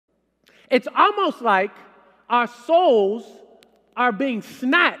It's almost like our souls are being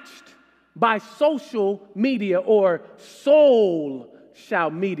snatched by social media or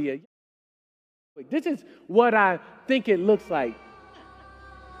SOULcial Media. This is what I think it looks like.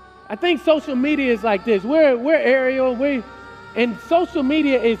 I think social media is like this. We're aerial, and social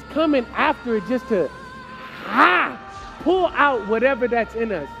media is coming after it just to pull out whatever that's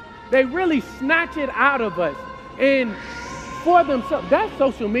in us. They really snatch it out of us. And for themselves, that's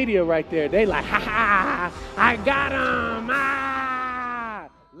social media right there. They like, I got them.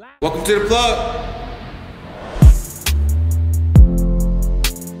 Welcome to the plug.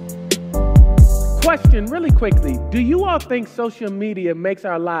 Question really quickly. Do you all think social media makes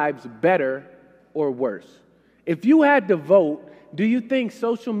our lives better or worse? If you had to vote, do you think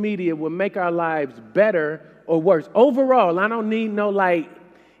social media would make our lives better or worse? Overall, I don't need no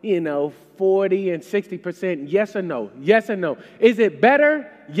 40 and 60%. Yes or no? Yes or no? Is it better?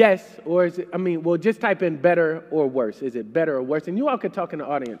 Yes. Or is it, just type in better or worse. Is it better or worse? And you all could talk in the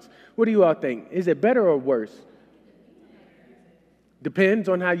audience. What do you all think? Is it better or worse? Depends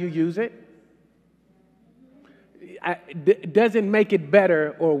on how you use it. Doesn't make it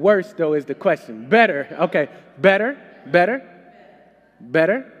better or worse, though, is the question. Better. Okay. Better.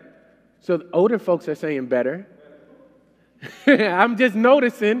 So the older folks are saying better. I'm just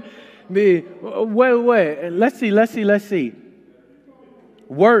noticing the wait. Let's see.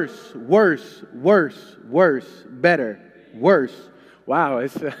 Worse, better, worse. Wow,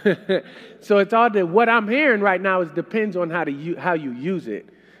 it's so it's all that. What I'm hearing right now is depends on how you use it.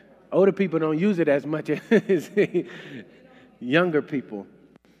 Older people don't use it as much as younger people.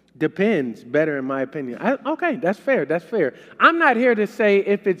 Depends, better in my opinion. Okay, that's fair. I'm not here to say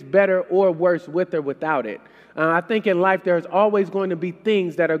if it's better or worse with or without it. I think in life there's always going to be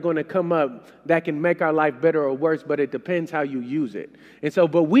things that are going to come up that can make our life better or worse, but it depends how you use it. And so,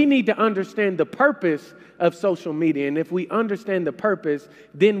 but we need to understand the purpose of social media. And if we understand the purpose,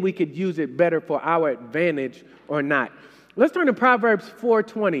 then we could use it better for our advantage or not. Let's turn to Proverbs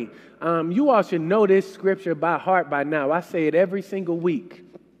 4:20. You all should know this scripture by heart by now. I say it every single week.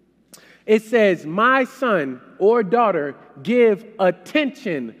 It says, my son or daughter, give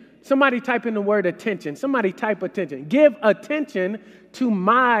attention. Somebody type in the word attention. Somebody type attention. Give attention to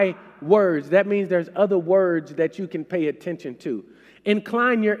my words. That means there's other words that you can pay attention to.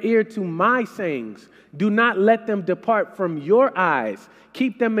 Incline your ear to my sayings. Do not let them depart from your eyes.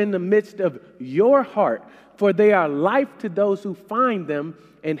 Keep them in the midst of your heart, for they are life to those who find them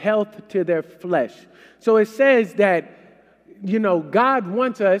and health to their flesh. So it says that, God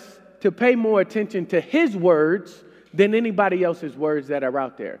wants us to pay more attention to his words than anybody else's words that are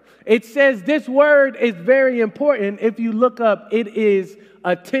out there. It says this word is very important. If you look up, it is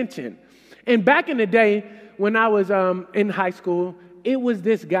attention. And back in the day when I was in high school, it was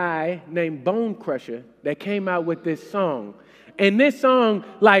this guy named Bone Crusher that came out with this song. And this song,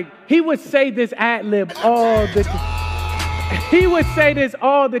 he would say this ad-lib all the time. He would say this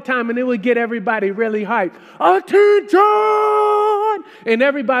all the time, and it would get everybody really hyped. Attention! And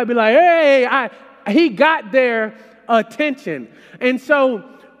everybody be like, hey, he got their attention. And so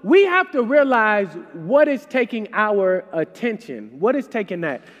we have to realize what is taking our attention. What is taking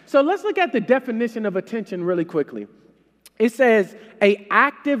that? So let's look at the definition of attention really quickly. It says, an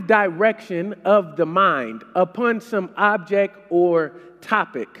active direction of the mind upon some object or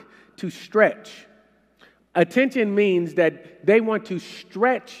topic to stretch. Attention means that they want to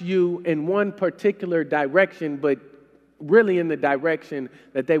stretch you in one particular direction, but really in the direction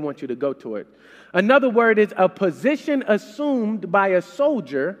that they want you to go toward. Another word is a position assumed by a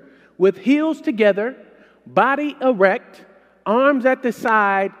soldier with heels together, body erect, arms at the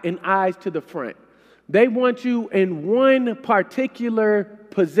side, and eyes to the front. They want you in one particular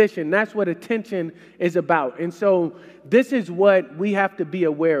position. That's what attention is about. And so this is what we have to be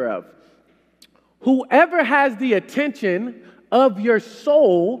aware of. Whoever has the attention of your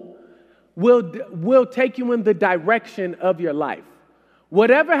soul will take you in the direction of your life.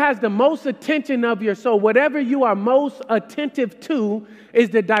 Whatever has the most attention of your soul, whatever you are most attentive to is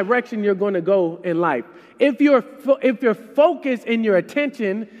the direction you're going to go in life. If your focus and your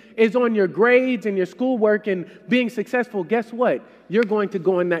attention is on your grades and your schoolwork and being successful, guess what? You're going to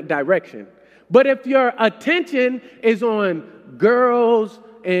go in that direction. But if your attention is on girls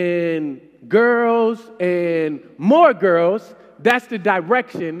and more girls, that's the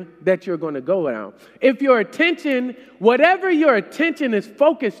direction that you're going to go down. If your attention, whatever your attention is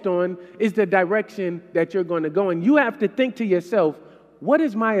focused on, is the direction that you're going to go. And you have to think to yourself, what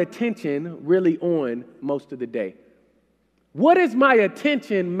is my attention really on most of the day? What is my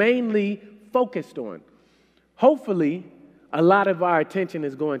attention mainly focused on? Hopefully, a lot of our attention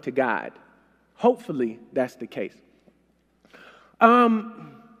is going to God. Hopefully, that's the case.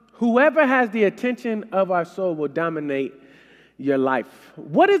 Whoever has the attention of our soul will dominate your life.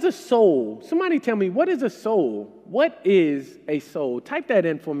 What is a soul? Somebody tell me, what is a soul? What is a soul? Type that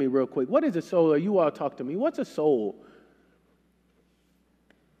in for me real quick. What is a soul? Or you all talk to me. What's a soul?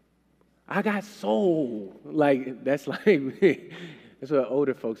 I got soul. Like, that's what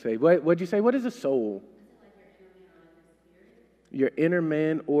older folks say. What'd you say? What is a soul? Your inner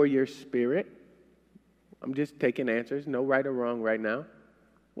man or your spirit. I'm just taking answers. No right or wrong right now.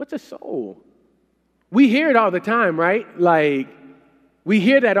 What's a soul? We hear it all the time, right? Like, we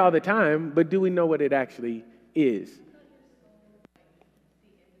hear that all the time, but do we know what it actually is?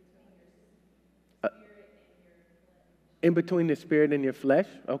 In between the spirit and your flesh,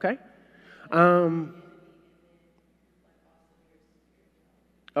 okay?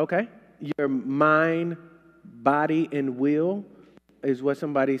 Okay. Your mind, body, and will is what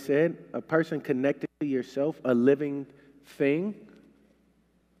somebody said. A person connected to yourself, a living thing.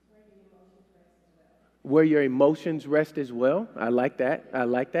 Where your emotions rest as well. I like that. I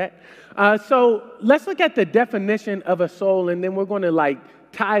like that. So let's look at the definition of a soul, and then we're going to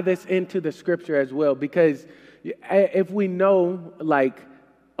tie this into the scripture as well, because if we know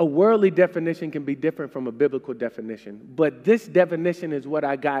a worldly definition can be different from a biblical definition, but this definition is what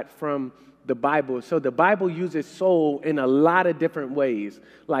I got from the Bible. So the Bible uses soul in a lot of different ways,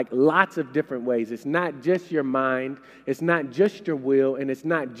 lots of different ways. It's not just your mind, it's not just your will, and it's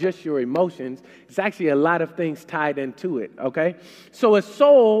not just your emotions. It's actually a lot of things tied into it, okay? So a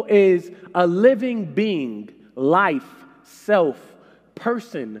soul is a living being, life, self,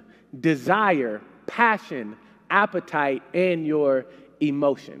 person, desire, passion, appetite, and your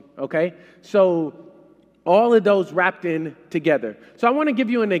emotion, okay? So all of those wrapped in together. So I want to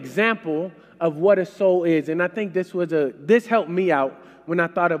give you an example of what a soul is, and I think this helped me out when I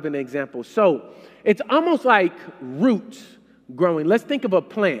thought of an example. So it's almost like roots growing. Let's think of a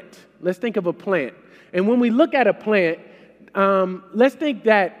plant. And when we look at a plant, let's think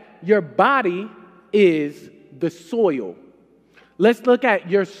that your body is the soil. Let's look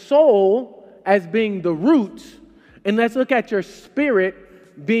at your soul as being the roots, and let's look at your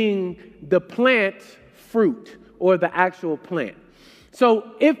spirit being the plant fruit or the actual plant.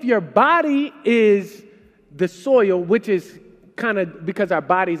 So if your body is the soil, which is kind of because our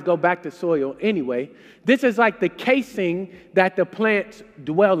bodies go back to soil anyway, this is like the casing that the plants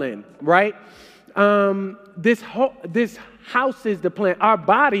dwell in, right? This house is the plant. Our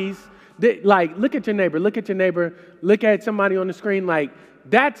bodies, look at your neighbor, look at somebody on the screen,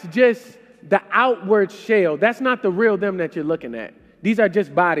 that's just the outward shell. That's not the real them that you're looking at. These are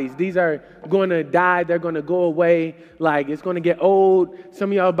just bodies. These are going to die. They're going to go away. It's going to get old.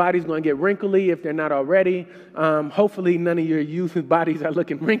 Some of y'all bodies going to get wrinkly if they're not already. Hopefully none of your youth bodies are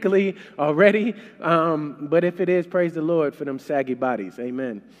looking wrinkly already. But if it is, praise the Lord for them saggy bodies.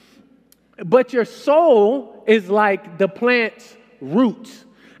 Amen. But your soul is like the plant's roots.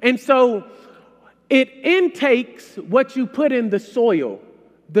 And so it intakes what you put in the soil.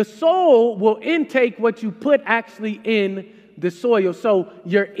 The soul will intake what you put actually in the soil. So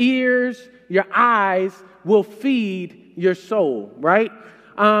your ears, your eyes will feed your soul, right?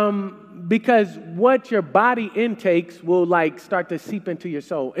 Because what your body intakes will start to seep into your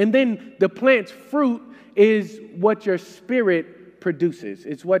soul. And then the plant's fruit is what your spirit produces.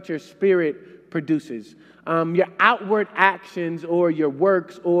 It's what your spirit produces. Your outward actions or your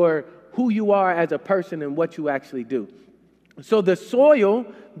works or who you are as a person and what you actually do. So the soil,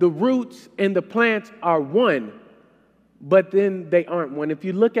 the roots, and the plants are one. But then they aren't one. If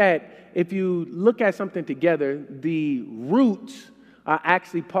you look at something together, the roots are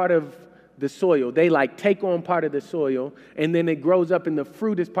actually part of the soil. They take on part of the soil, and then it grows up, and the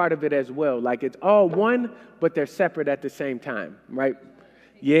fruit is part of it as well. It's all one, but they're separate at the same time, right?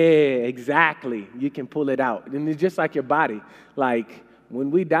 Yeah, exactly. You can pull it out. And it's just like your body.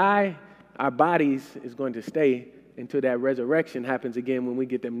 When we die, our bodies is going to stay until that resurrection happens again when we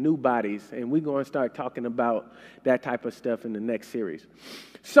get them new bodies. And we're going to start talking about that type of stuff in the next series.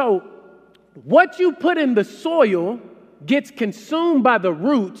 So what you put in the soil gets consumed by the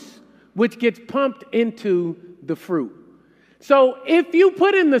roots, which gets pumped into the fruit. So if you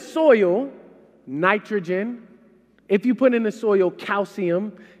put in the soil nitrogen, if you put in the soil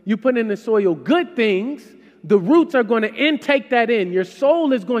calcium, you put in the soil good things, the roots are going to intake that in. Your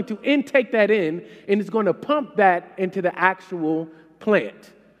soul is going to intake that in, and it's going to pump that into the actual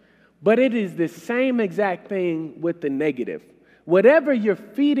plant. But it is the same exact thing with the negative. Whatever you're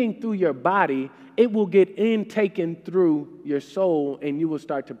feeding through your body, it will get intaken through your soul, and you will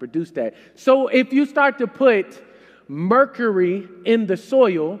start to produce that. So if you start to put mercury in the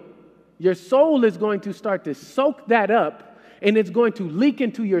soil, your soul is going to start to soak that up, and it's going to leak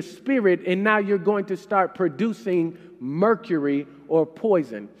into your spirit, and now you're going to start producing mercury or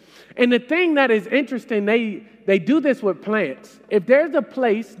poison. And the thing that is interesting, they do this with plants. If there's a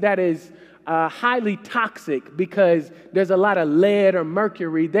place that is highly toxic because there's a lot of lead or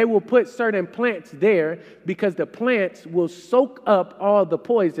mercury, they will put certain plants there because the plants will soak up all the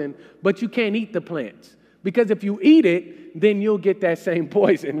poison, but you can't eat the plants. Because if you eat it, then you'll get that same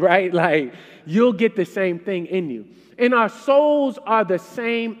poison, right? Like, you'll get the same thing in you. And our souls are the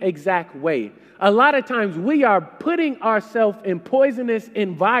same exact way. A lot of times we are putting ourselves in poisonous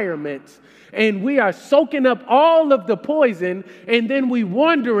environments, and we are soaking up all of the poison, and then we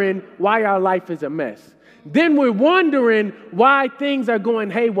wondering why our life is a mess. Then we're wondering why things are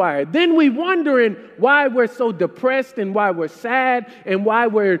going haywire. Then we're wondering why we're so depressed and why we're sad and why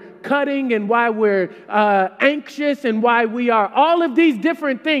we're cutting and why we're anxious and why we are all of these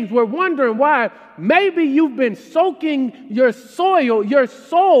different things. We're wondering why. Maybe you've been soaking your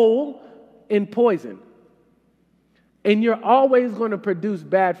soul in poison. And you're always going to produce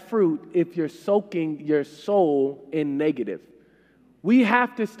bad fruit if you're soaking your soul in negative. We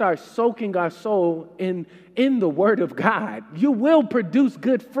have to start soaking our soul in the Word of God. You will produce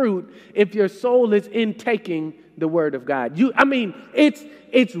good fruit if your soul is intaking the Word of God.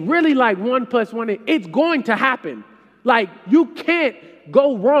 It's really like 1 + 1. It's going to happen. Like, you can't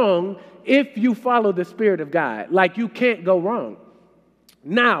go wrong if you follow the Spirit of God. Like, you can't go wrong.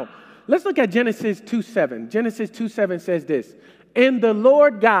 Now, let's look at Genesis 2:7. Genesis 2:7 says this: "And the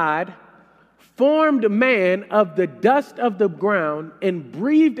Lord God formed man of the dust of the ground and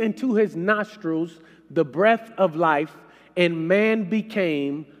breathed into his nostrils the breath of life, and man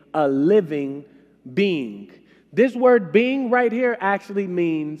became a living being." This word being right here actually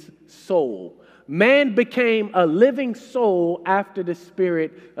means soul. Man became a living soul after the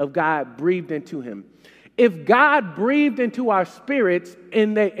Spirit of God breathed into him. If God breathed into our spirits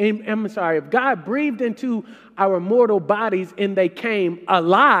if God breathed into our mortal bodies and they came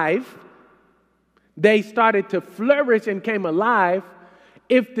alive, they started to flourish and came alive.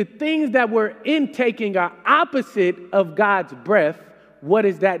 If the things that we're intaking are opposite of God's breath, what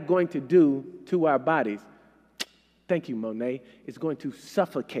is that going to do to our bodies? Thank you, Monet. It's going to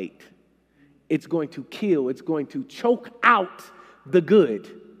suffocate. It's going to kill. It's going to choke out the good.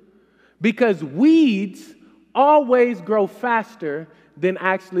 Because weeds always grow faster than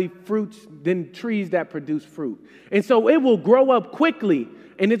than trees that produce fruit. And so it will grow up quickly,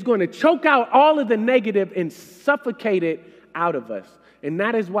 and it's going to choke out all of the negative and suffocate it out of us. And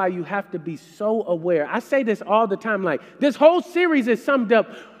that is why you have to be so aware. I say this all the time, like, this whole series is summed up.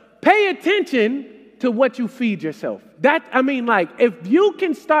 Pay attention to what you feed yourself. If you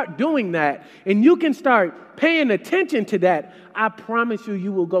can start doing that and you can start paying attention to that, I promise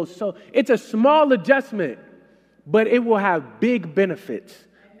you will go so. It's a small adjustment, but it will have big benefits.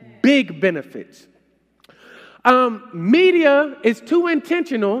 Big benefits. Media is too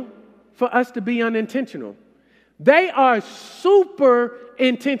intentional for us to be unintentional. They are super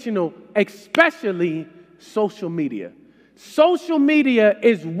intentional, especially social media. Social media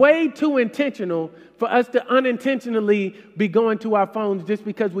is way too intentional for us to unintentionally be going to our phones just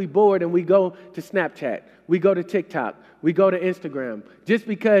because we're bored and we go to Snapchat, we go to TikTok, we go to Instagram, just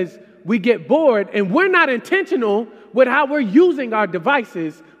because we get bored, and we're not intentional with how we're using our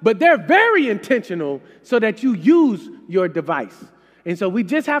devices, but they're very intentional so that you use your device. And so we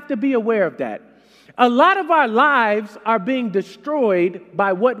just have to be aware of that. A lot of our lives are being destroyed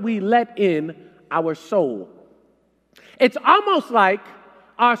by what we let in our soul. It's almost like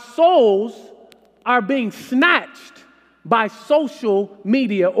our souls are being snatched by social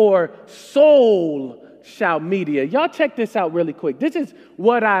media or SOULcial Media. Y'all check this out really quick. This is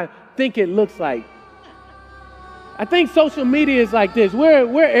what I think it looks like. I think social media is like this.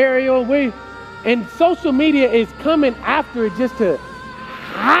 We're Ariel, and social media is coming after it just to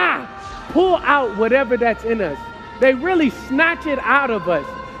pull out whatever that's in us. They really snatch it out of us.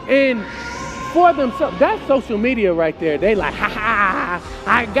 And for themselves, that's social media right there. They like,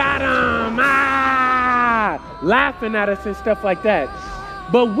 I got them, laughing at us and stuff like that.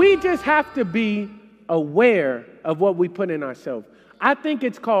 But we just have to be aware of what we put in ourselves. I think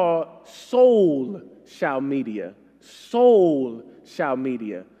it's called SOULcial Media. SOULcial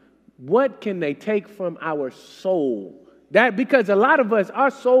Media. What can they take from our soul? Because a lot of us, our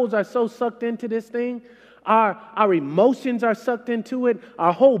souls are so sucked into this thing. Our emotions are sucked into it.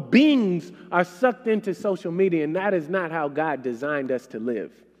 Our whole beings are sucked into social media, and that is not how God designed us to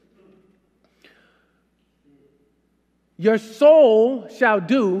live. Your soul shall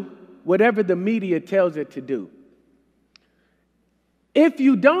do whatever the media tells it to do. If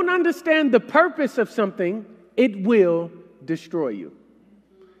you don't understand the purpose of something, it will destroy you.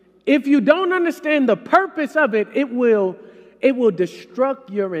 If you don't understand the purpose of it, it will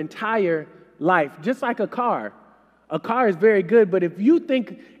destruct your entire life. Just like a car. A car is very good, but if you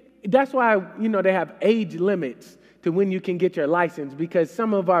think, that's why, they have age limits to when you can get your license, because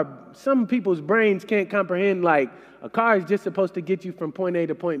some people's brains can't comprehend, like, a car is just supposed to get you from point A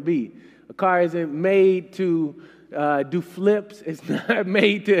to point B. A car isn't made to do flips. It's not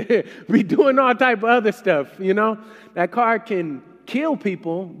made to be doing all type of other stuff, That car can kill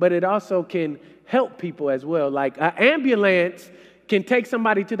people, but it also can help people as well. Like an ambulance can take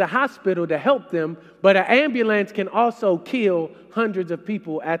somebody to the hospital to help them, but an ambulance can also kill hundreds of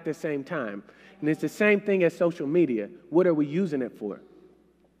people at the same time. And it's the same thing as social media. What are we using it for?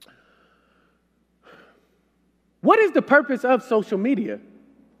 What is the purpose of social media?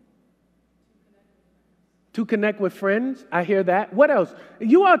 To connect with friends. I hear that. What else?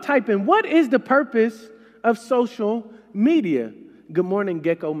 You all type in, what is the purpose of social media? Good morning,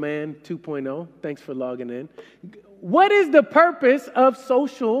 Gecko Man 2.0. Thanks for logging in. What is the purpose of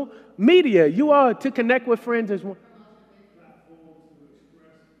social media? You all to connect with friends as well.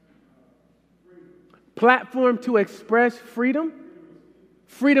 Platform to express freedom.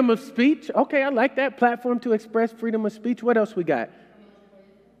 Freedom of speech. Okay, I like that. Platform to express freedom of speech. What else we got?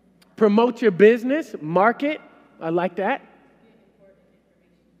 Promote your business. Market. I like that.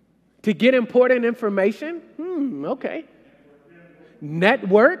 To get important information. Okay.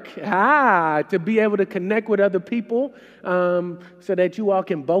 Network. To be able to connect with other people so that you all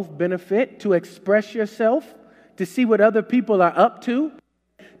can both benefit. To express yourself. To see what other people are up to.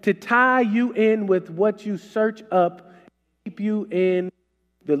 To tie you in with what you search up. Keep you in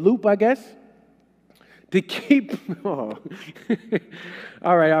the loop, I guess. To keep... Oh.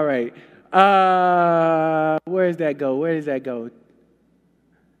 All right. Where does that go?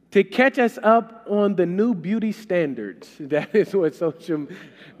 To catch us up on the new beauty standards. That is what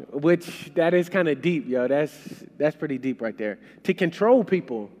that is kind of deep, yo. That's pretty deep right there. To control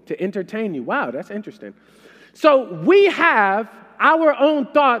people, to entertain you. Wow, that's interesting. So we have our own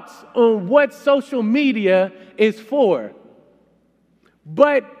thoughts on what social media is for.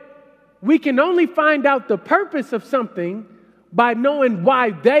 But we can only find out the purpose of something by knowing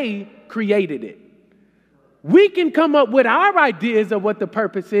why they created it. We can come up with our ideas of what the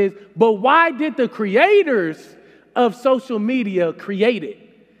purpose is, but why did the creators of social media create it?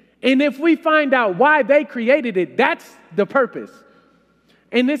 And if we find out why they created it, that's the purpose.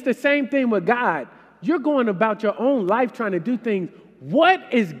 And it's the same thing with God. You're going about your own life trying to do things.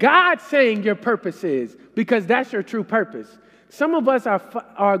 What is God saying your purpose is? Because that's your true purpose. Some of us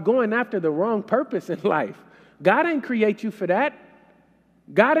are going after the wrong purpose in life. God didn't create you for that.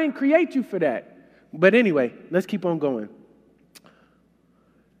 But anyway, let's keep on going.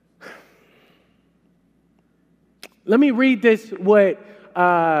 Let me read this, what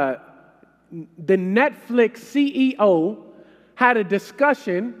the Netflix CEO had a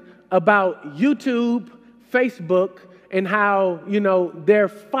discussion about YouTube, Facebook, and how, their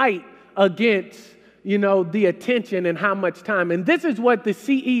fight against, the attention and how much time. And this is what the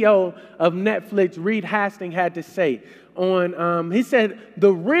CEO of Netflix, Reed Hastings, had to say. He said,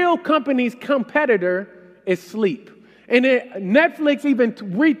 the real company's competitor is sleep. And Netflix even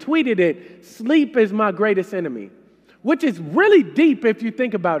retweeted it, sleep is my greatest enemy, which is really deep if you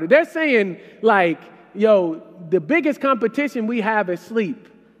think about it. They're saying, the biggest competition we have is sleep.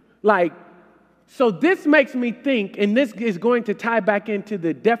 So this makes me think, and this is going to tie back into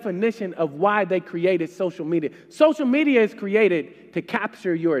the definition of why they created social media. Social media is created to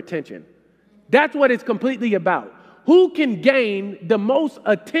capture your attention. That's what it's completely about. Who can gain the most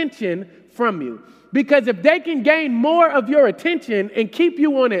attention from you? Because if they can gain more of your attention and keep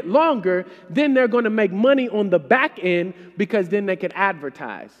you on it longer, then they're going to make money on the back end, because then they can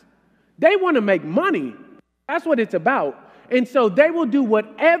advertise. They want to make money. That's what it's about. And so they will do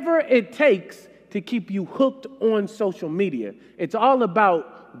whatever it takes to keep you hooked on social media. It's all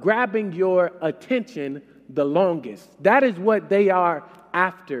about grabbing your attention the longest. That is what they are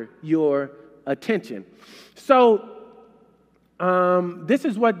after, your attention. So this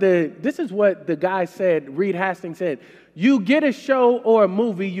is what the guy said, Reed Hastings said. You get a show or a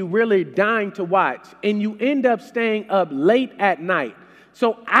movie you really dying to watch, and you end up staying up late at night.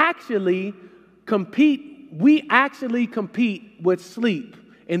 So we actually compete with sleep.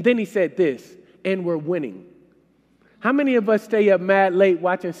 And then he said this, and we're winning. How many of us stay up mad late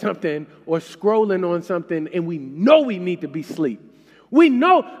watching something or scrolling on something, and we know we need to be asleep? We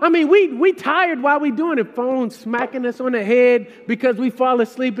know, we tired while we doing it. Phone smacking us on the head because we fall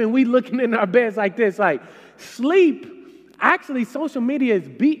asleep and we looking in our beds like this. Sleep Actually, social media is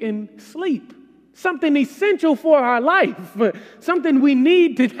beating sleep, something essential for our life, something we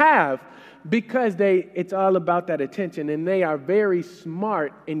need to have, because it's all about that attention, and they are very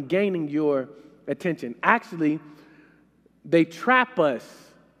smart in gaining your attention. Actually, they trap us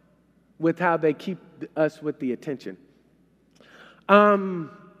with how they keep us with the attention. 2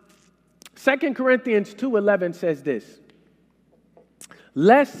 Corinthians 2:11 says this: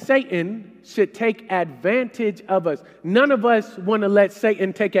 lest Satan should take advantage of us. None of us want to let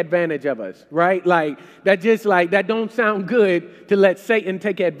Satan take advantage of us, right? That don't sound good to let Satan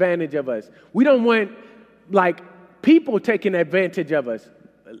take advantage of us. We don't want people taking advantage of us,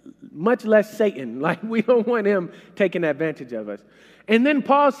 much less Satan. We don't want him taking advantage of us. And then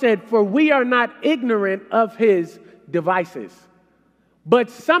Paul said, for we are not ignorant of his devices.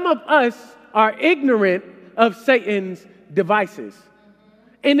 But some of us are ignorant of Satan's devices.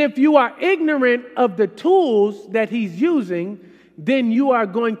 And if you are ignorant of the tools that he's using, then you are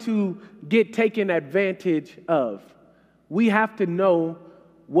going to get taken advantage of. We have to know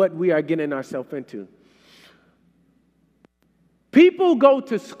what we are getting ourselves into. People go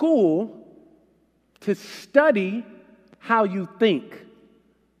to school to study how you think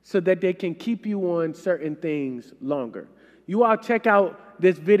so that they can keep you on certain things longer. You all check out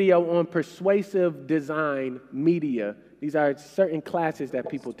this video on persuasive design media. These are certain classes that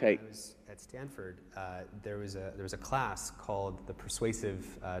people take. At Stanford, there was a class called the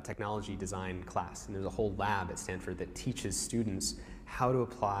Persuasive Technology Design class, and there's a whole lab at Stanford that teaches students how to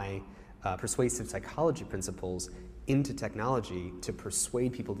apply persuasive psychology principles into technology to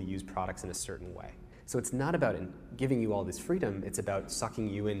persuade people to use products in a certain way. So it's not about giving you all this freedom, it's about sucking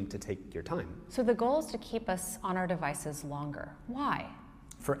you in to take your time. So the goal is to keep us on our devices longer. Why?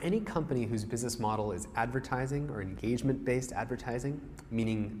 For any company whose business model is advertising or engagement-based advertising,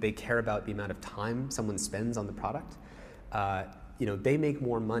 meaning they care about the amount of time someone spends on the product, they make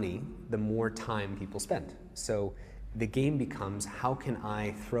more money the more time people spend. So the game becomes, how can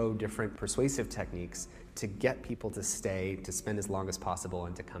I throw different persuasive techniques to get people to stay, to spend as long as possible,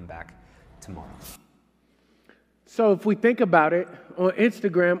 and to come back tomorrow? So if we think about it, on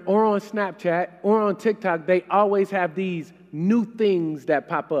Instagram or on Snapchat or on TikTok, they always have these new things that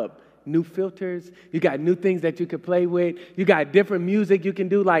pop up. New filters, you got new things that you could play with, you got different music you can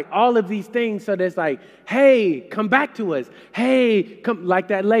do, all of these things. So there's hey, come back to us. Hey, come, like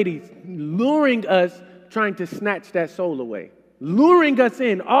that lady, luring us, trying to snatch that soul away. Luring us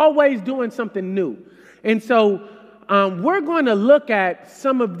in, always doing something new. And so we're going to look at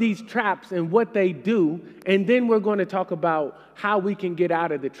some of these traps and what they do, and then we're going to talk about how we can get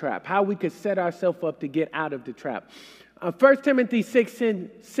out of the trap, how we could set ourselves up to get out of the trap. 1 Timothy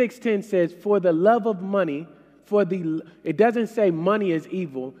 6:10 says, for the love of money, it doesn't say money is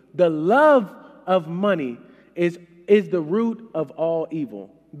evil. The love of money is the root of all evil.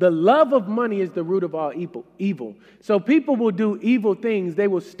 The love of money is the root of all evil. So people will do evil things. They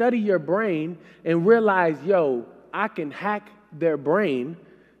will study your brain and realize, I can hack their brain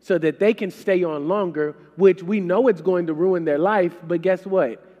so that they can stay on longer, which we know it's going to ruin their life, but guess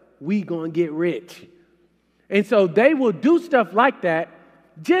what? We going to get rich. And so they will do stuff like that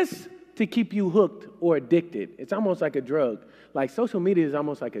just to keep you hooked or addicted. It's almost like a drug. Social media is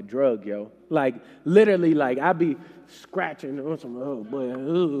almost like a drug, yo. Literally, I be scratching on some, oh boy,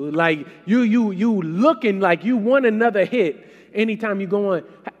 ooh. You looking like you want another hit anytime you go on.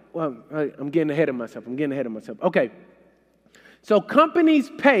 Well, I'm getting ahead of myself. Okay. So companies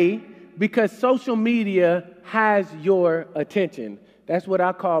pay because social media has your attention. That's what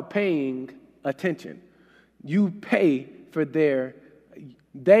I call paying attention. You pay for they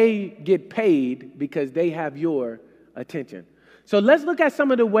get paid because they have your attention. So let's look at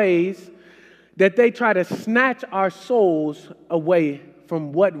some of the ways that they try to snatch our souls away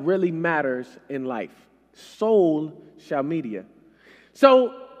from what really matters in life. SOULcial Media.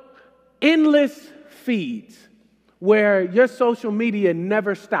 So endless feeds where your social media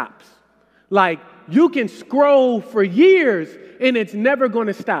never stops. You can scroll for years and it's never going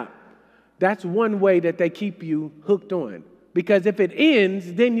to stop. That's one way that they keep you hooked on. Because if it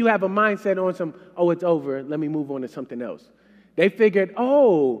ends, then you have a mindset on it's over, let me move on to something else. They figured,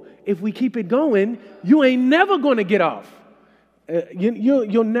 if we keep it going, you ain't never going to get off.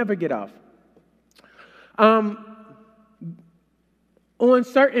 You'll never get off. On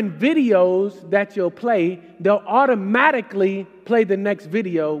certain videos that you'll play, they'll automatically play the next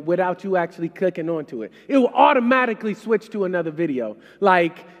video without you actually clicking onto it. It will automatically switch to another video.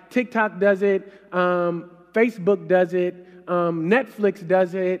 TikTok does it, Facebook does it, Netflix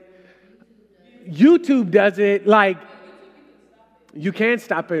does it, YouTube does it. You can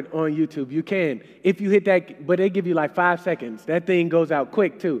stop it on YouTube. You can. If you hit that, but they give you like 5 seconds. That thing goes out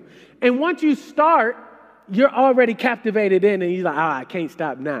quick too. And once you start, you're already captivated in and you're like, I can't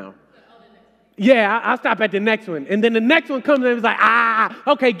stop now. Yeah, I'll stop at the next one. And then the next one comes and it's like,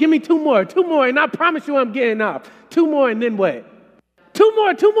 okay, give me two more. And I promise you I'm getting off. 2 more and then what? 2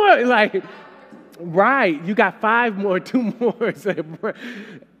 more. Like, right, you got 5 more, 2 more.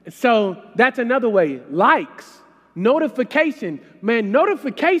 So that's another way. Likes, notification. Man,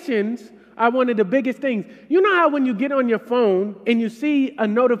 notifications are one of the biggest things. You know how when you get on your phone and you see a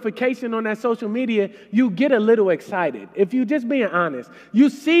notification on that social media, you get a little excited. If you're just being honest, you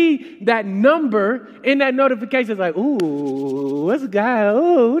see that number in that notification, it's like, ooh, what's the guy?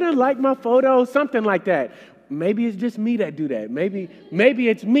 Ooh, who done like my photo? Something like that. Maybe it's just me that do that. Maybe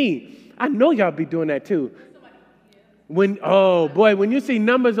it's me. I know y'all be doing that too. When you see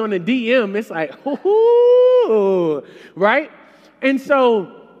numbers on the DM, it's like, ooh, right? And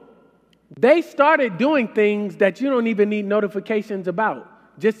so they started doing things that you don't even need notifications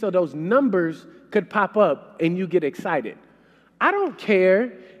about, just so those numbers could pop up and you get excited. I don't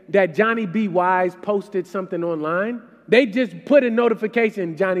care that Johnny B. Wise posted something online. They just put a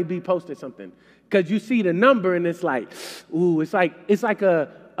notification, Johnny B. posted something. Because you see the number and it's like, ooh, it's like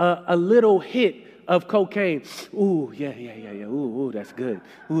a little hit of cocaine. Ooh, yeah. Ooh, that's good.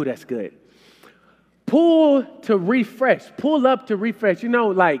 Ooh, that's good. Pull up to refresh. You know,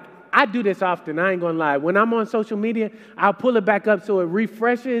 like, I do this often. I ain't gonna lie. When I'm on social media, I'll pull it back up so it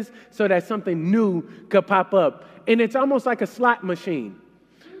refreshes so that something new could pop up. And it's almost like a slot machine.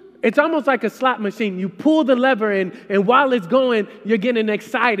 You pull the lever and while it's going, you're getting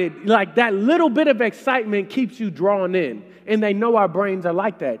excited. Like that little bit of excitement keeps you drawn in. And they know our brains are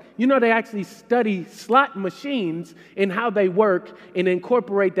like that. You know, they actually study slot machines and how they work and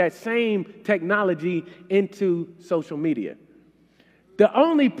incorporate that same technology into social media. The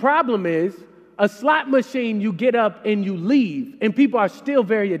only problem is a slot machine, you get up and you leave, and people are still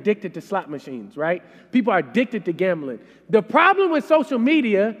very addicted to slot machines, right? People are addicted to gambling. The problem with social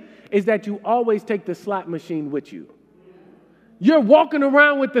media is that you always take the slot machine with you. You're walking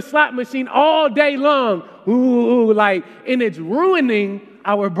around with the slot machine all day long, and it's ruining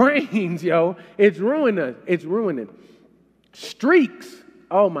our brains, yo. It's ruining. Streaks,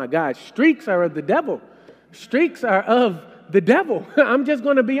 oh my God, streaks are of the devil. Streaks are of the devil. I'm just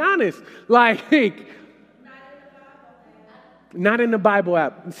going to be honest. Like, not in the Bible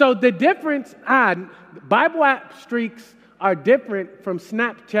app. So the difference, Bible app streaks are different from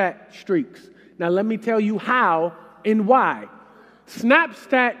Snapchat streaks. Now, let me tell you how and why.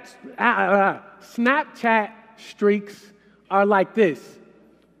 Snapchat streaks are like this.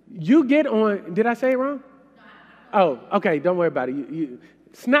 You get on, did I say it wrong? Oh, okay, don't worry about it.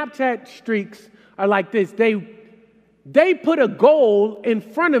 Snapchat streaks are like this. They put a goal in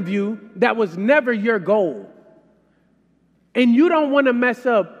front of you that was never your goal. And you don't want to mess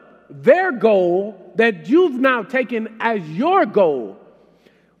up their goal that you've now taken as your goal.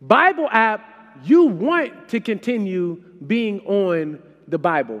 Bible app, you want to continue being on the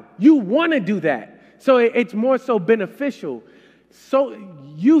Bible. You want to do that. So it's more so beneficial. So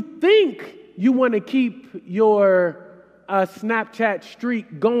you think you want to keep your Snapchat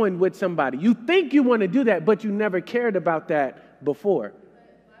streak going with somebody. You think you want to do that, but you never cared about that before. But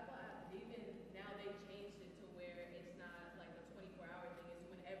Bible app, even now they changed it to where it's not like a 24-hour thing. It's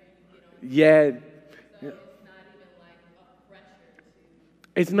whenever you get on. Yeah. So it's not even like a pressure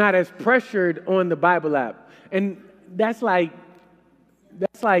to. It's not as pressured on the Bible app. And that's like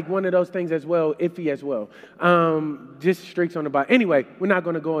one of those things as well, iffy as well. Just streaks on the Bible. Anyway, we're not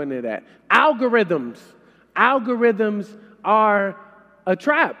going to go into that. Algorithms are a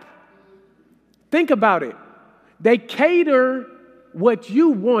trap. Think about it. They cater what you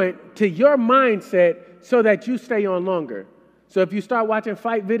want to your mindset so that you stay on longer. So if you start watching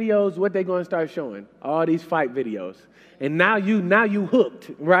fight videos, what they going to start showing? All these fight videos. And now you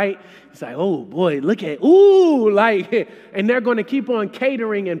hooked, right? It's like, oh boy, look at, and they're going to keep on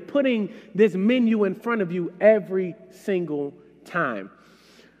catering and putting this menu in front of you every single time.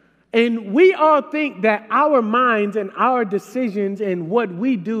 And we all think that our minds and our decisions and what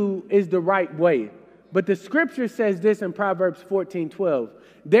we do is the right way. But the scripture says this in Proverbs 14:12.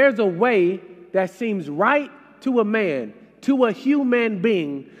 There's a way that seems right to a man, to a human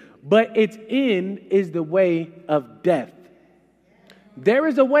being, but its end is the way of death. There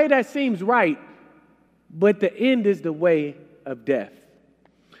is a way that seems right, but the end is the way of death.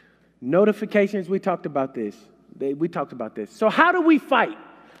 Notifications, we talked about this. So how do we fight?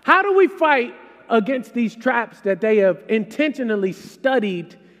 How do we fight against these traps that they have intentionally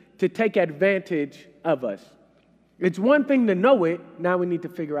studied to take advantage of us? It's one thing to know it. Now we need to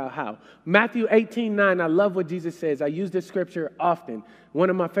figure out how. Matthew 18:9, I love what Jesus says. I use this scripture often. One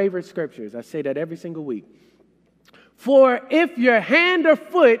of my favorite scriptures. I say that every single week. For if your hand or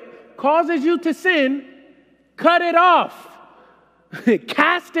foot causes you to sin, cut it off.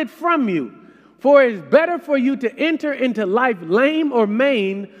 Cast it from you. For it is better for you to enter into life lame or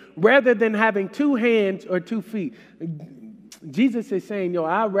maimed rather than having 2 hands or 2 feet. Jesus is saying,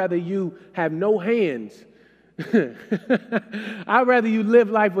 I'd rather you have no hands. I'd rather you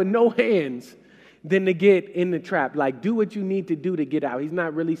live life with no hands than to get in the trap. Like, do what you need to do to get out. He's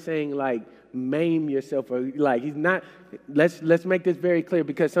not really saying, like, maim yourself, or like, he's not. Let's make this very clear,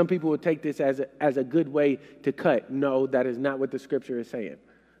 because some people will take this as a good way to cut. No, that is not what the scripture is saying,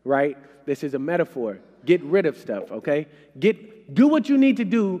 right? This is a metaphor. Get rid of stuff, okay? Do what you need to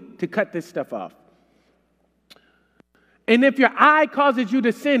do to cut this stuff off. And if your eye causes you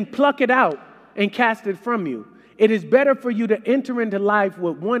to sin, pluck it out and cast it from you. It is better for you to enter into life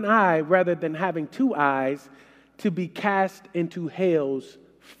with 1 eye rather than having 2 eyes, to be cast into hell's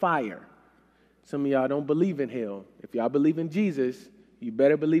fire. Some of y'all don't believe in hell. If y'all believe in Jesus, you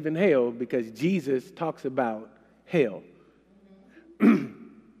better believe in hell, because Jesus talks about hell.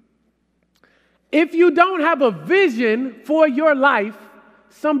 If you don't have a vision for your life,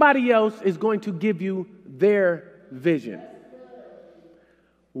 somebody else is going to give you their vision.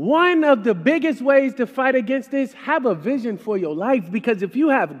 One of the biggest ways to fight against this, have a vision for your life. Because if you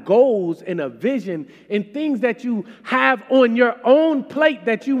have goals and a vision and things that you have on your own plate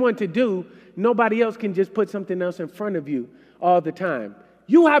that you want to do, nobody else can just put something else in front of you all the time.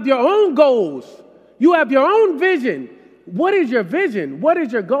 You have your own goals. You have your own vision. What is your vision? What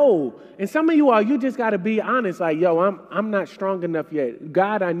is your goal? And some of you just got to be honest. Like, I'm not strong enough yet.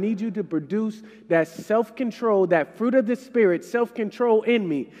 God, I need you to produce that self-control, that fruit of the Spirit, self-control in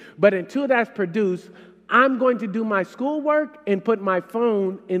me. But until that's produced, I'm going to do my schoolwork and put my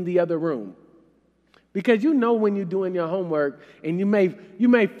phone in the other room. Because when you're doing your homework and you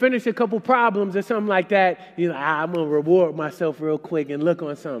may finish a couple problems or something like that, you're like, I'm going to reward myself real quick and look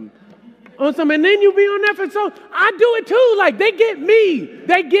on something. And then you be on that. So I do it too. Like, they get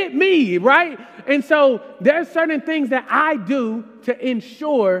me, right? And so there's certain things that I do to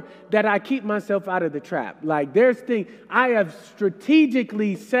ensure that I keep myself out of the trap. Like, there's things I have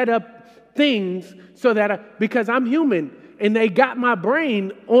strategically set up things so that because I'm human and they got my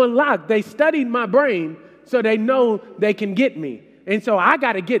brain on lock. They studied my brain so they know they can get me. And so I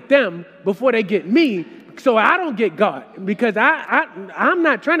got to get them before they get me, so I don't get God, because I'm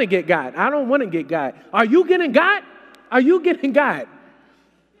not trying to get God. I don't want to get God. Are you getting God? Are you getting God?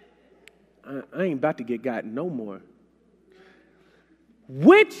 I ain't about to get God no more.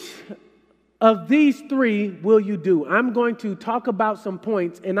 Which of these 3 will you do? I'm going to talk about some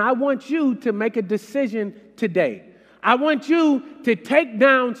points, and I want you to make a decision today. I want you to take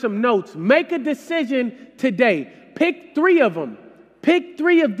down some notes. Make a decision today. Pick 3 of them. Pick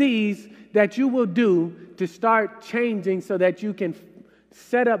 3 of these that you will do to start changing so that you can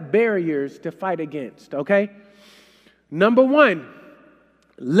set up barriers to fight against, okay? Number 1,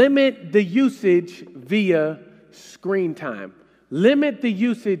 limit the usage via screen time. Limit the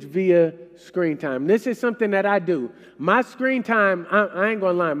usage via screen time. This is something that I do. My screen time, I ain't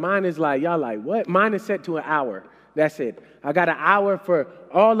gonna lie, mine is like, y'all like, what? Mine is set to an hour. That's it. I got an hour for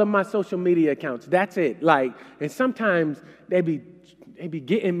all of my social media accounts. That's it. Like, and sometimes they be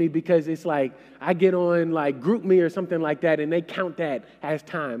getting me, because it's like I get on like GroupMe or something like that, and they count that as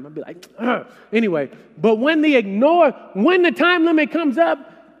time. I'll be like, ugh. Anyway, but when the time limit comes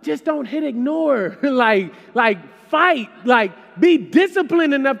up, just don't hit ignore. like fight. Like, be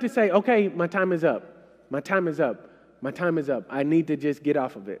disciplined enough to say, okay, my time is up. My time is up. My time is up. I need to just get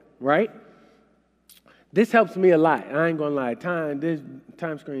off of it, right? This helps me a lot. I ain't gonna lie.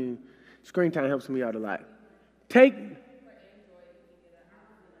 Screen time helps me out a lot.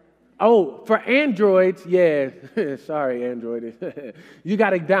 For Androids, yeah. Sorry, Android. You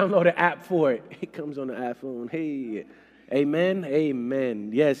got to download an app for it. It comes on the iPhone. Hey, amen.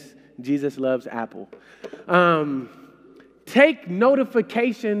 Yes, Jesus loves Apple. Take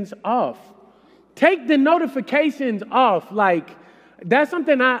notifications off. Take the notifications off. Like, that's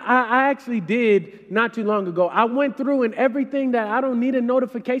something I actually did not too long ago. I went through, and everything that I don't need a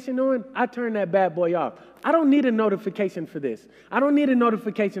notification on, I turned that bad boy off. I don't need a notification for this. I don't need a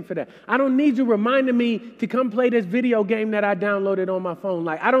notification for that. I don't need you reminding me to come play this video game that I downloaded on my phone.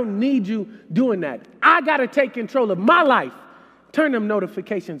 Like, I don't need you doing that. I got to take control of my life. Turn them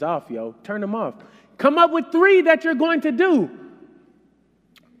notifications off, yo. Turn them off. Come up with 3 that you're going to do.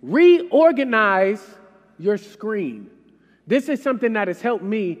 Reorganize your screen. This is something that has helped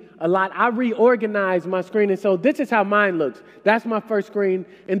me a lot. I reorganize my screen, and so this is how mine looks. That's my first screen,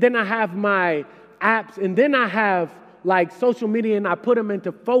 and then I have my apps, and then I have like social media, and I put them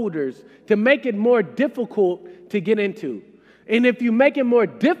into folders to make it more difficult to get into. And if you make it more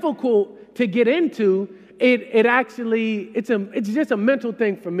difficult to get into, it's just a mental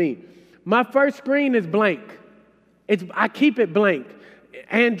thing for me. My first screen is blank. I keep it blank.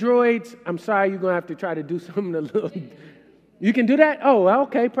 Androids, I'm sorry, you're going to have to try to do something a little. You can do that? Oh,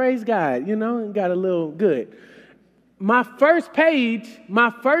 okay, praise God. Got a little good. My first page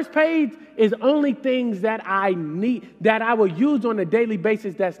is only things that I need, that I will use on a daily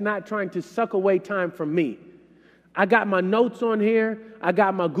basis that's not trying to suck away time from me. I got my notes on here. I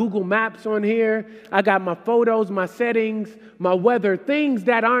got my Google Maps on here. I got my photos, my settings, my weather, things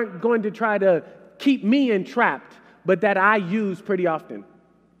that aren't going to try to keep me entrapped, but that I use pretty often.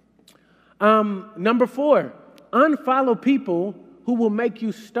 Number 4, unfollow people who will make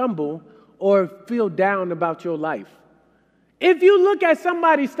you stumble or feel down about your life. If you look at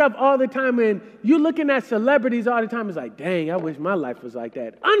somebody's stuff all the time and you're looking at celebrities all the time, it's like, dang, I wish my life was like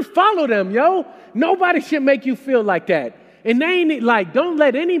that. Unfollow them, yo. Nobody should make you feel like that. And they ain't like, don't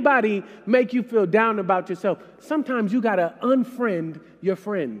let anybody make you feel down about yourself. Sometimes you got to unfriend your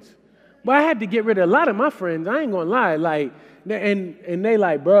friends. Well, I had to get rid of a lot of my friends. I ain't going to lie. Like, and they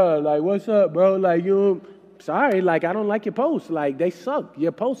like, bro, like, what's up, bro? Like, sorry, like, I don't like your posts. Like, they suck.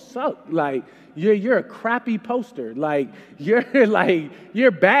 Your posts suck. Like, you're a crappy poster. Like,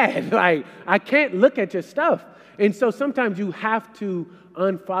 you're bad. Like, I can't look at your stuff. And so sometimes you have to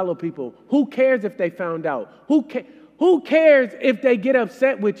unfollow people. Who cares if they found out? Who cares if they get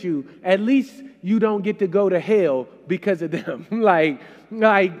upset with you? At least you don't get to go to hell because of them. like,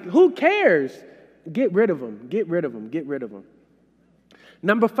 who cares? Get rid of them. Get rid of them. Get rid of them.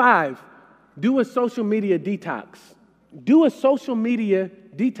 Number 5, do a social media detox. Do a social media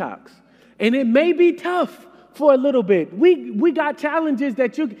detox. And it may be tough for a little bit. We got challenges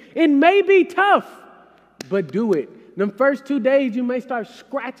it may be tough, but do it. Them first 2 days, you may start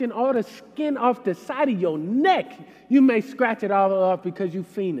scratching all the skin off the side of your neck. You may scratch it all off because you're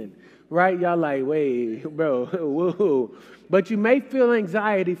fiending, right? Y'all like, wait, bro, whoa. But you may feel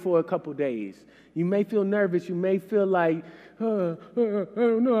anxiety for a couple days. You may feel nervous. You may feel like, I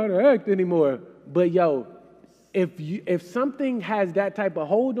don't know how to act anymore. But yo, if something has that type of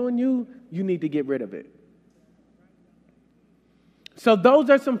hold on you, you need to get rid of it. So those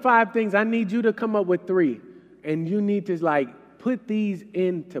are some 5 things. I need you to come up with 3. And you need to put these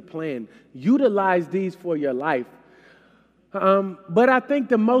into plan. Utilize these for your life. But I think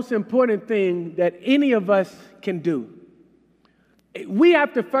the most important thing that any of us can do, we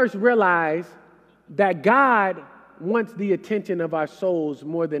have to first realize that God wants the attention of our souls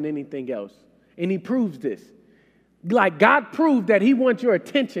more than anything else. And he proves this. Like, God proved that he wants your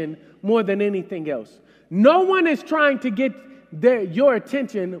attention more than anything else. No one is trying to get your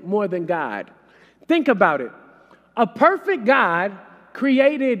attention more than God. Think about it. A perfect God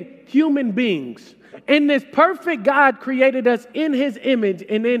created human beings. And this perfect God created us in his image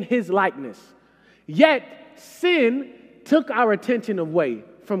and in his likeness. Yet, sin took our attention away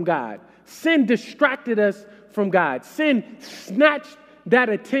from God. Sin distracted us from God. Sin snatched that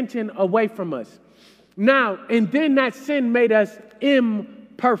attention away from us. Now, and then that sin made us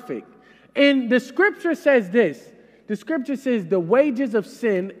imperfect. And the scripture says this. The scripture says the wages of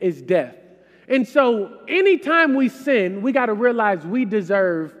sin is death. And so anytime we sin, we got to realize we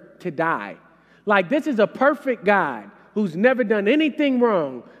deserve to die. Like, this is a perfect God who's never done anything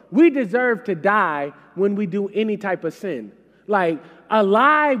wrong. We deserve to die when we do any type of sin. Like, a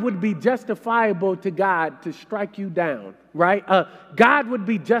lie would be justifiable to God to strike you down, right? God would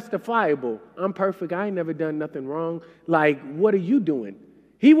be justifiable. I'm perfect. I ain't never done nothing wrong. Like, what are you doing?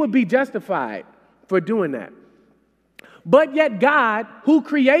 He would be justified for doing that. But yet God, who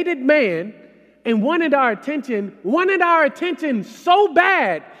created man and wanted our attention so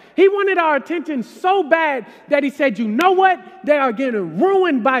bad. He wanted our attention so bad that he said, you know what? They are getting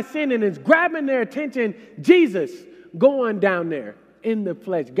ruined by sin and it's grabbing their attention. Jesus, go on down there in the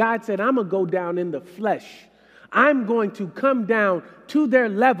flesh. God said, I'm going to go down in the flesh. I'm going to come down to their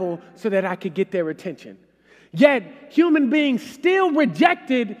level so that I could get their attention. Yet, human beings still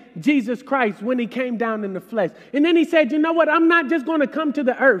rejected Jesus Christ when he came down in the flesh. And then he said, you know what? I'm not just going to come to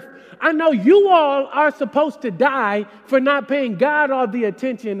the earth. I know you all are supposed to die for not paying God all the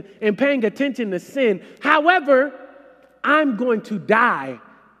attention and paying attention to sin. However, I'm going to die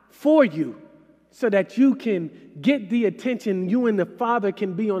for you so that you can get the attention. You and the Father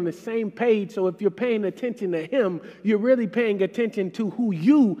can be on the same page. So if you're paying attention to him, you're really paying attention to who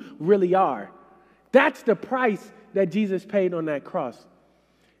you really are. That's the price that Jesus paid on that cross.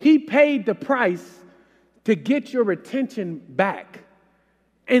 He paid the price to get your attention back.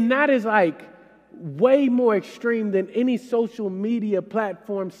 And that is like way more extreme than any social media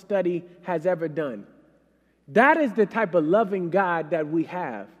platform study has ever done. That is the type of loving God that we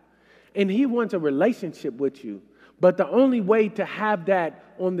have. And he wants a relationship with you. But the only way to have that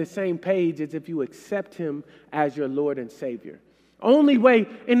on the same page is if you accept him as your Lord and Savior. Only way,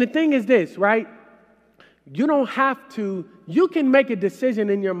 and the thing is this, right? You don't have to, you can make a decision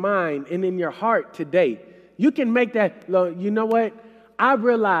in your mind and in your heart today. You can make that, you know what? I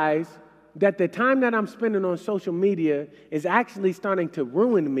realize that the time that I'm spending on social media is actually starting to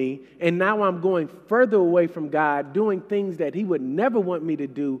ruin me, and now I'm going further away from God, doing things that he would never want me to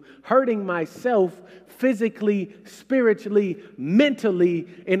do, hurting myself physically, spiritually, mentally,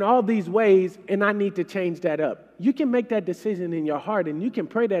 in all these ways, and I need to change that up. You can make that decision in your heart, and you can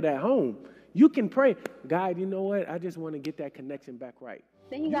pray that at home. You can pray, God, you know what? I just want to get that connection back right.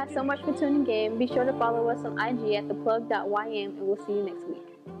 Thank you guys so much for tuning in. Be sure to follow us on IG at theplug.ym, and we'll see you next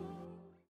week.